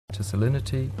to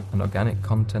salinity and organic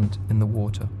content in the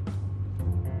water.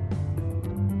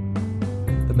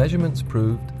 The measurements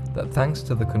proved that thanks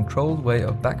to the controlled way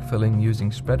of backfilling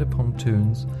using spreader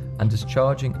pontoons and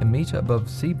discharging a metre above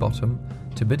sea bottom,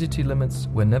 turbidity limits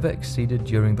were never exceeded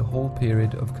during the whole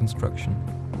period of construction.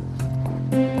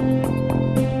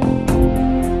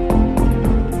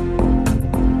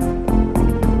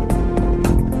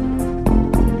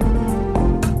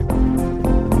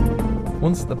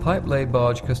 Once the pipe-lay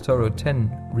barge Castoro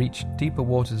 10 reached deeper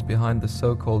waters behind the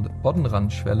so-called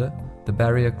Boddenrandschwelle, the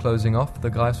barrier closing off the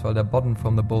Greifswalder Bodden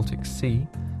from the Baltic Sea,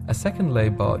 a second lay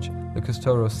barge, the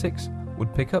Castoro 6,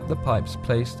 would pick up the pipes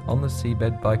placed on the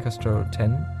seabed by Castoro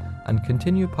 10 and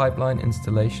continue pipeline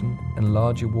installation in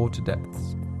larger water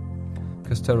depths.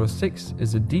 Castoro 6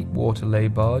 is a deep water lay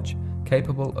barge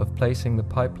capable of placing the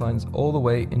pipelines all the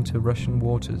way into Russian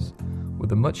waters,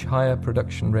 with a much higher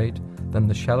production rate than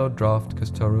the shallow draft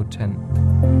Castoro 10.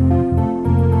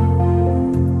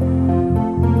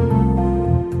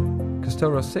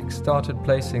 Castoro 6 started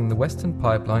placing the western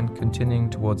pipeline continuing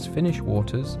towards Finnish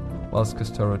waters, whilst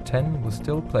Castoro 10 was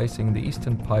still placing the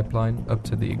eastern pipeline up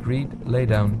to the agreed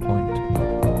laydown point.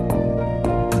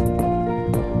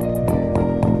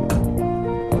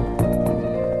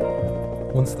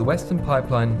 Once the western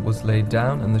pipeline was laid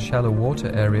down in the shallow water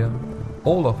area,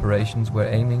 all operations were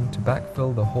aiming to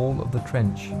backfill the whole of the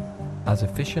trench, as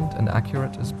efficient and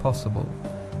accurate as possible,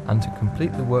 and to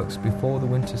complete the works before the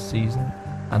winter season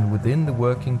and within the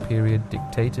working period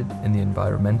dictated in the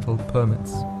environmental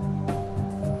permits.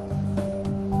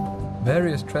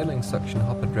 Various trailing suction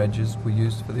hopper dredges were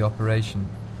used for the operation,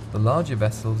 the larger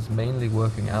vessels mainly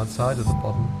working outside of the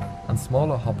Bodden, and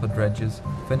smaller hopper dredges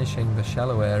finishing the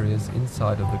shallow areas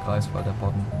inside of the Greifswalder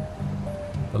Bodden.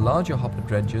 The larger hopper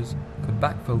dredgers could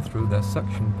backfill through their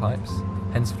suction pipes,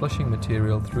 hence flushing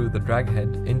material through the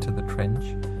draghead into the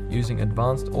trench, using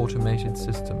advanced automated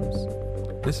systems.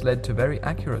 This led to very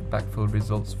accurate backfill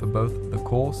results for both the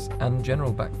coarse and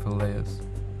general backfill layers.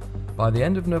 By the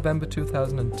end of November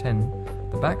 2010,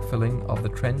 the backfilling of the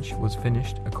trench was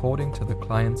finished according to the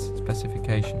client's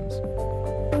specifications.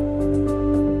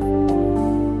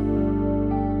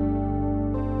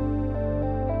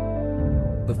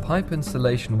 The pipe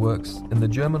installation works in the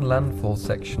German Landfall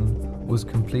section was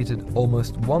completed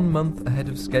almost 1 month ahead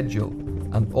of schedule,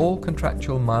 and all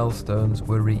contractual milestones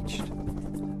were reached.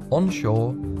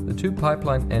 Onshore, the 2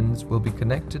 pipeline ends will be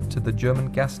connected to the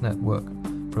German gas network,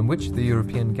 from which the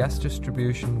European gas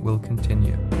distribution will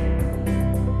continue.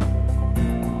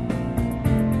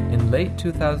 In late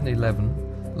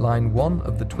 2011, Line 1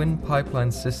 of the twin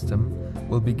pipeline system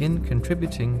will begin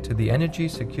contributing to the energy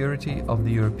security of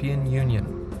the European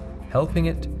Union, helping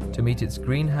it to meet its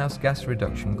greenhouse gas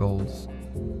reduction goals.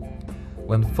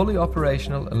 When fully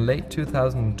operational in late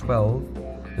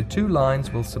 2012, the 2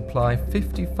 lines will supply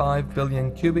 55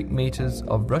 billion cubic meters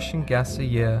of Russian gas a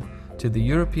year to the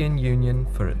European Union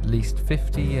for at least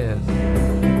 50 years.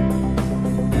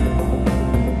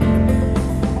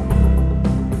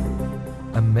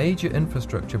 A major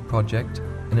infrastructure project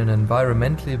in an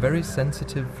environmentally very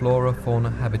sensitive flora-fauna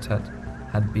habitat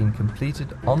had been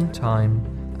completed on time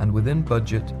and within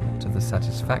budget to the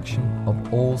satisfaction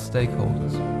of all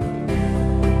stakeholders.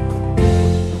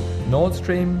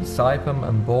 Nordstream, Saipem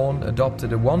and Born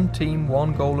adopted a one-team,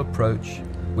 one-goal approach,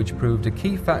 which proved a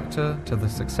key factor to the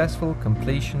successful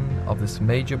completion of this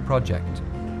major project.